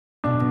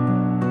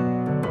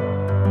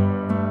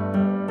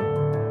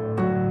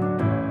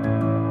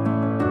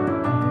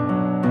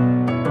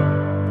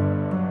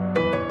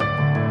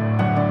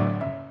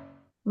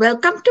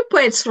Welcome to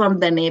Poets from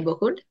the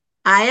Neighborhood.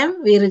 I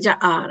am Virja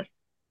R.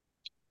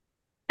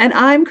 And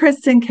I'm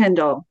Kristen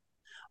Kendall.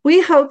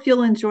 We hope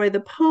you'll enjoy the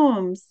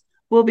poems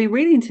we'll be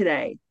reading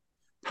today.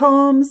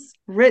 Poems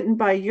written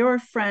by your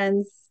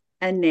friends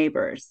and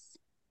neighbors.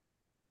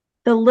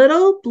 The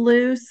Little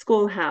Blue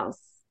Schoolhouse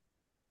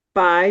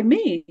by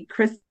me,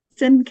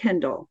 Kristen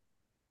Kendall.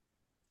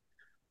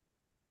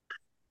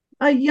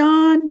 A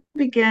yawn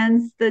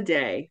begins the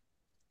day,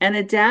 and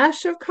a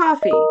dash of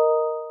coffee,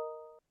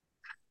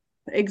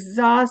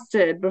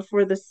 exhausted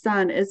before the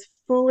sun is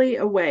fully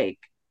awake.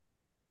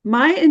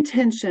 My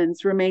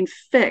intentions remain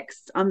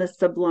fixed on the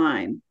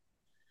sublime.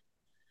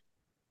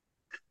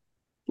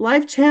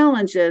 Life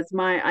challenges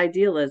my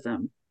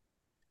idealism.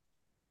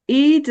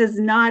 E does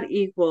not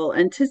equal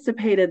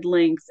anticipated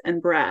length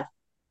and breadth.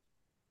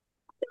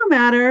 No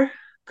matter,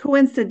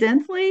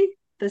 coincidentally,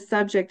 the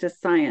subject is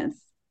science.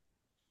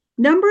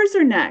 Numbers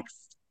are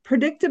next,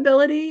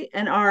 predictability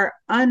and our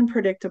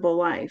unpredictable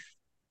life.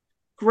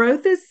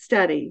 Growth is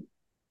steady,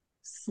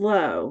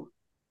 slow.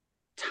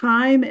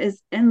 Time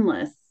is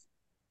endless.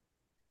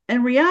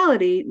 In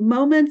reality,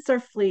 moments are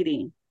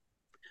fleeting.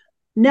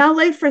 Now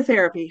late for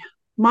therapy.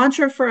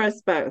 Mantra for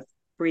us both.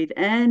 Breathe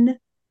in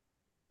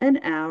and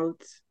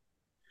out.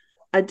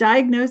 A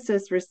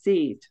diagnosis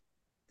received.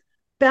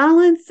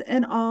 Balance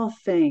in all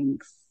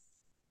things.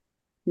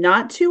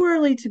 Not too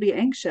early to be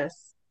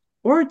anxious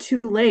or too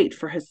late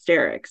for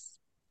hysterics.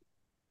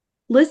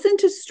 Listen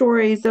to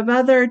stories of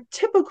other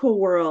typical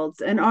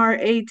worlds in our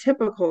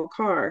atypical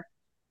car.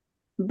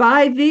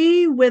 By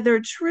thee, whether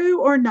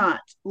true or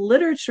not,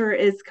 literature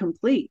is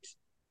complete.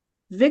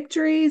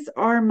 Victories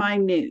are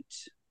minute.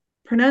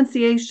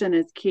 Pronunciation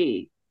is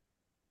key.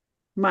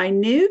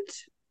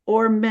 Minute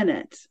or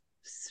minute,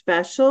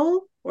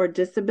 special or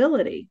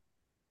disability.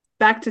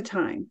 Back to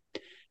time.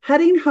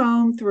 Heading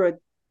home through a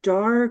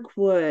dark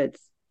woods,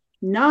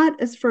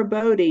 not as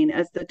foreboding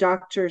as the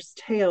doctor's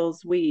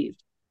tales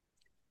weaved.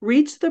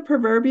 Reach the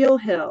proverbial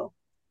hill.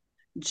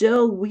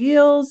 Jill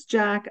wheels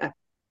Jack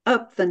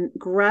up the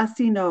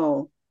grassy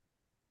knoll,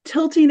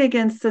 tilting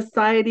against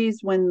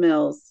society's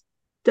windmills.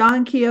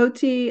 Don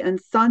Quixote and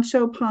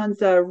Sancho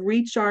Panza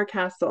reach our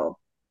castle,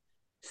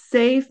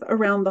 safe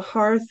around the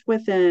hearth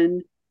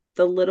within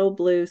the little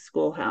blue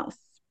schoolhouse.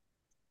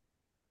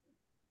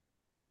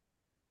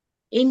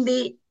 In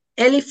the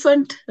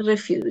Elephant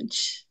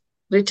Refuge,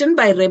 written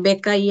by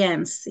Rebecca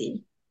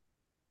Yancey.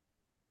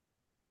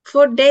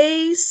 For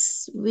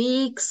days,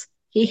 weeks,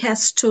 he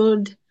has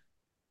stood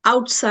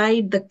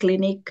outside the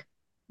clinic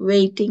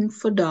waiting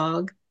for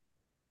dog,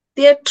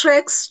 their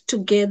tracks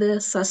together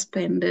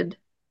suspended.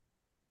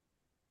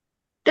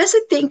 Does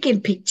he think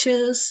in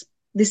pictures,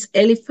 this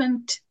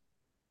elephant?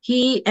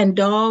 He and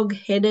dog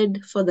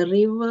headed for the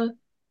river,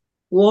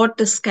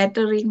 water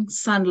scattering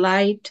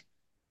sunlight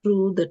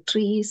through the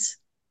trees.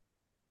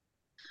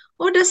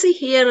 Or does he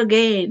hear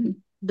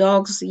again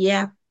dog's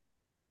yap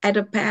at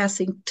a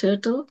passing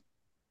turtle,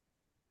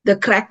 the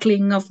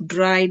crackling of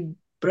dried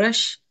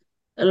brush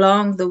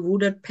along the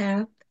wooded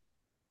path?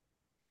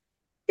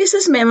 Is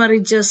his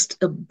memory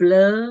just a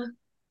blur,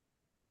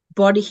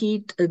 body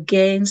heat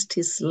against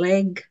his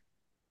leg,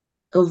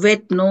 a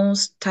wet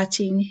nose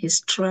touching his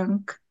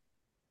trunk,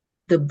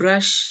 the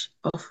brush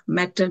of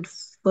matted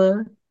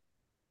fur?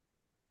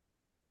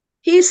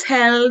 He is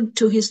held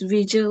to his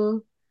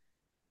vigil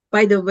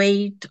by the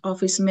weight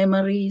of his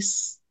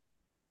memories.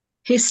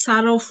 His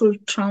sorrowful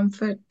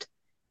trumpet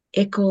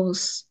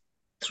echoes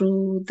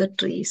through the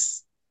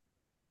trees.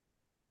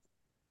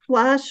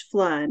 Flash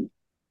Flood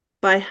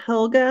by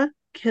Helga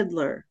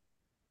Kidler,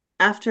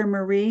 after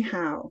Marie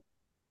Howe.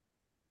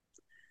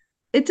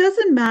 It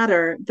doesn't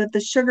matter that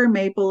the sugar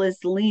maple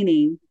is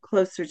leaning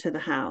closer to the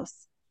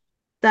house,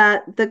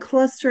 that the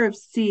cluster of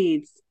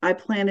seeds I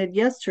planted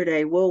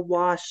yesterday will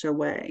wash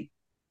away.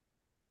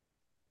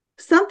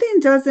 Something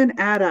doesn't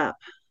add up.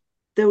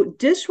 The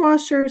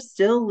dishwasher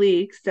still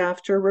leaks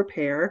after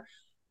repair.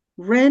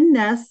 Wren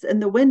nests in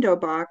the window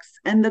box,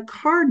 and the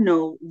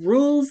cardinal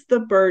rules the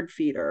bird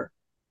feeder.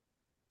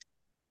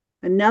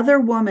 Another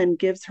woman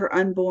gives her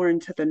unborn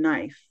to the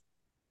knife.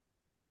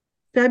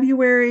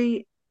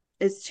 February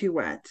is too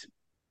wet.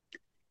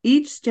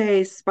 Each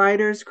day,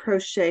 spiders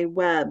crochet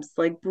webs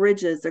like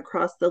bridges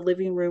across the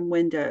living room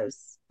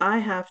windows. I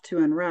have to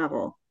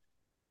unravel.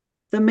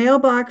 The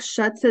mailbox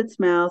shuts its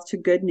mouth to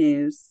good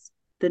news.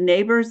 The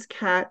neighbor's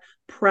cat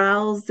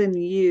prowls and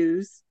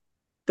mews.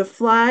 The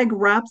flag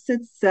wraps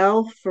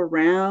itself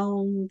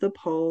around the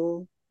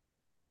pole.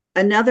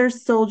 Another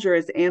soldier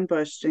is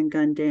ambushed and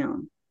gunned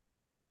down.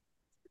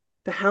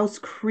 The house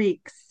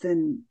creaks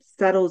and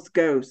settles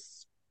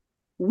ghosts.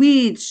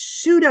 Weeds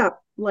shoot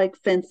up like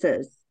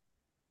fences.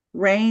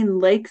 Rain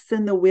lakes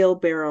in the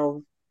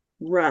wheelbarrow.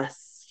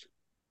 Rust.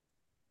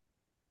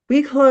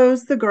 We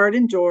close the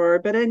garden door,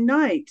 but at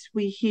night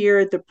we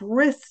hear the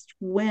brisk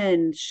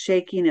wind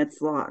shaking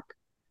its lock.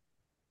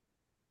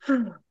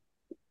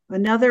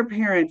 Another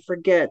parent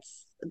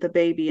forgets the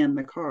baby in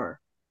the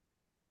car.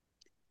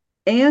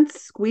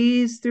 Ants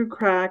squeeze through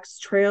cracks,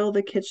 trail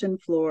the kitchen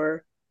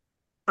floor.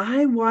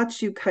 I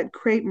watch you cut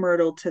crepe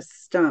myrtle to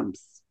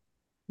stumps,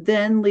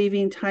 then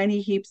leaving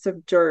tiny heaps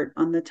of dirt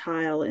on the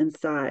tile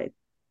inside.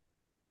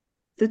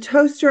 The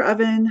toaster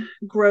oven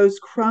grows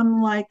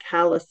crumb-like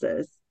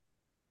calluses.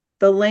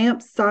 The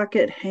lamp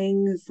socket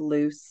hangs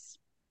loose.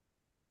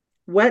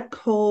 Wet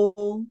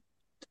coal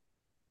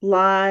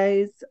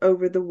lies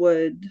over the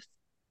wood.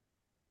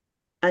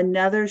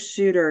 Another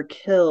shooter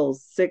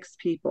kills 6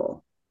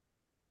 people.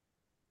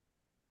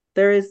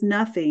 There is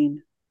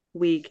nothing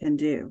we can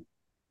do.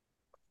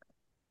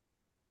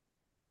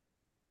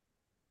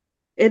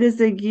 It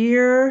is a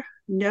year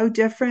no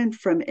different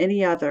from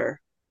any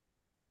other.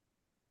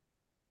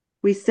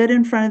 We sit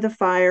in front of the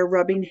fire,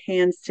 rubbing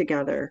hands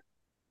together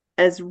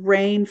as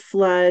rain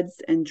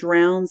floods and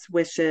drowns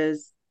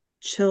wishes,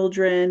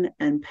 children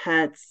and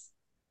pets.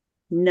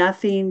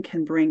 Nothing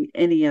can bring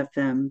any of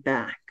them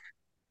back.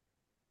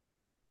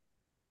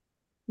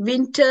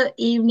 Winter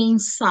Evening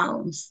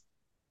Sounds,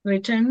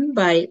 written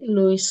by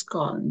Lewis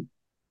Kahn.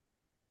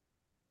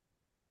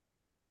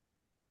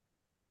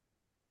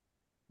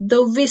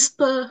 The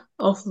whisper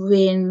of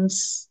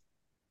winds,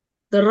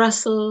 the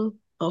rustle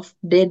of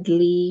dead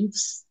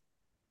leaves,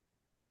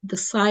 the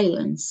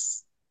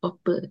silence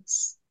of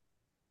birds.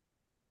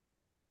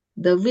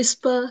 The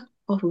whisper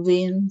of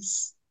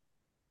winds,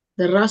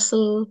 the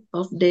rustle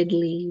of dead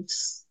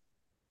leaves,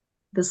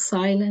 the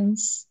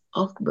silence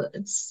of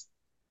birds.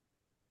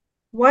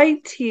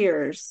 White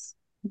Tears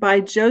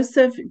by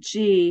Joseph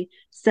G.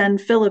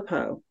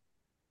 Sanfilippo.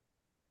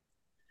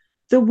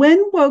 The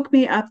wind woke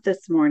me up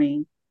this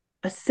morning,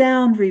 a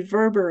sound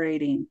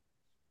reverberating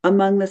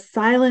among the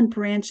silent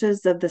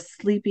branches of the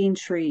sleeping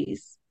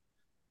trees,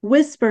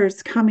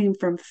 whispers coming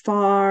from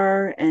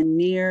far and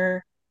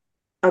near,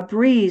 a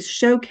breeze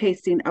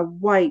showcasing a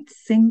white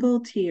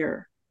single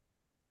tear.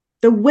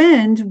 The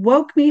wind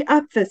woke me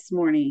up this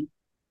morning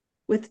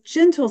with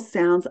gentle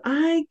sounds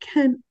I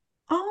can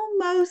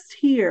almost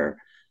hear.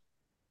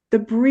 The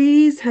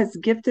breeze has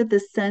gifted the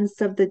sense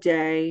of the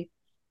day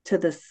to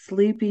the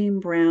sleeping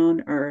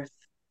brown earth,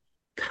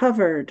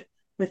 covered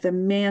with a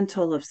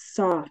mantle of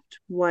soft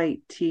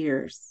white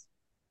tears.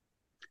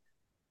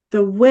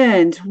 The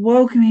wind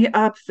woke me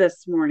up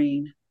this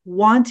morning,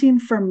 wanting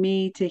for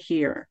me to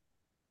hear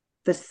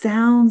the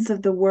sounds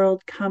of the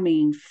world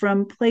coming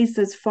from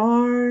places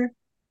far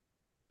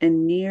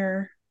and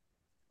near.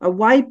 A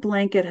white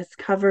blanket has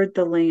covered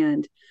the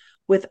land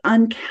with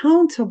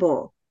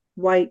uncountable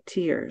white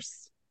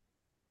tears.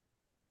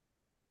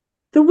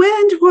 The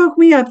wind woke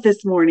me up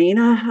this morning,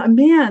 a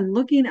man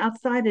looking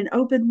outside an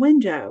open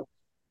window,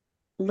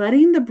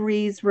 letting the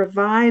breeze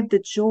revive the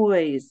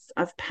joys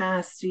of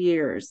past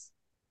years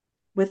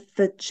with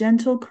the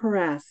gentle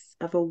caress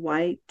of a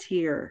white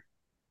tear,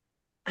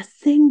 a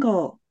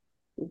single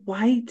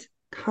white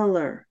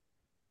color,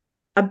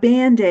 a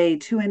band-aid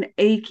to an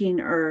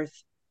aching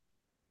earth,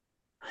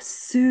 a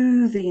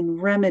soothing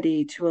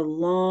remedy to a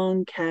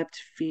long-kept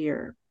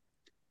fear,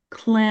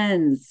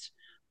 cleansed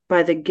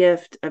by the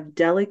gift of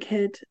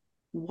delicate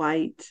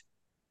white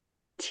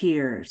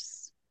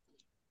tears.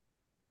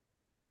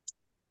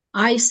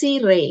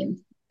 Icy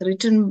Rain,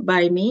 written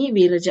by me,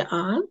 Viraja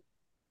R.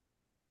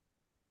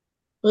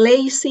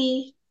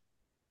 Lacy,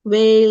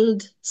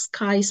 veiled,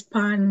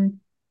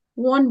 sky-spun,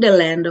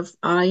 wonderland of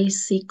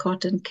icy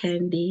cotton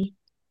candy,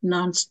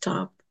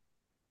 non-stop.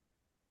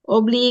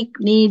 Oblique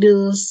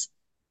needles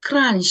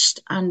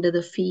crunched under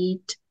the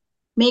feet,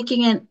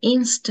 making an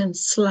instant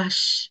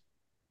slush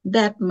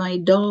that my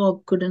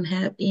dog couldn't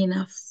have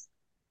enough.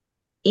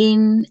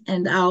 In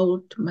and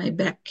out my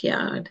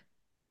backyard.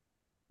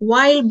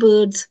 Wild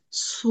birds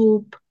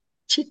swoop,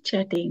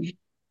 chit-chatting,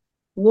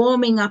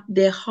 warming up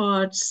their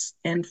hearts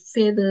and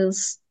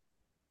feathers,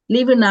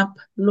 living up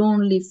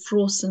lonely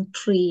frozen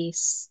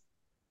trees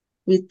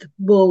with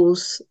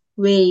boughs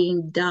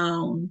weighing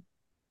down.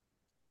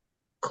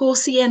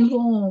 Cozy and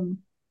warm,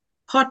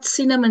 hot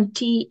cinnamon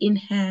tea in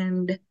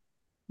hand,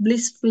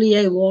 blissfully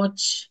I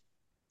watch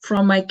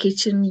from my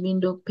kitchen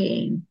window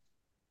pane,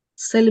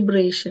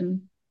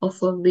 celebration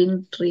of a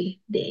wintry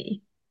day.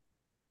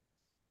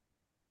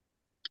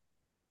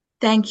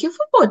 Thank you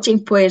for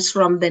watching Poets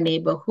from the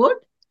Neighborhood.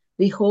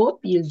 We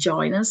hope you'll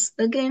join us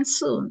again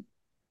soon.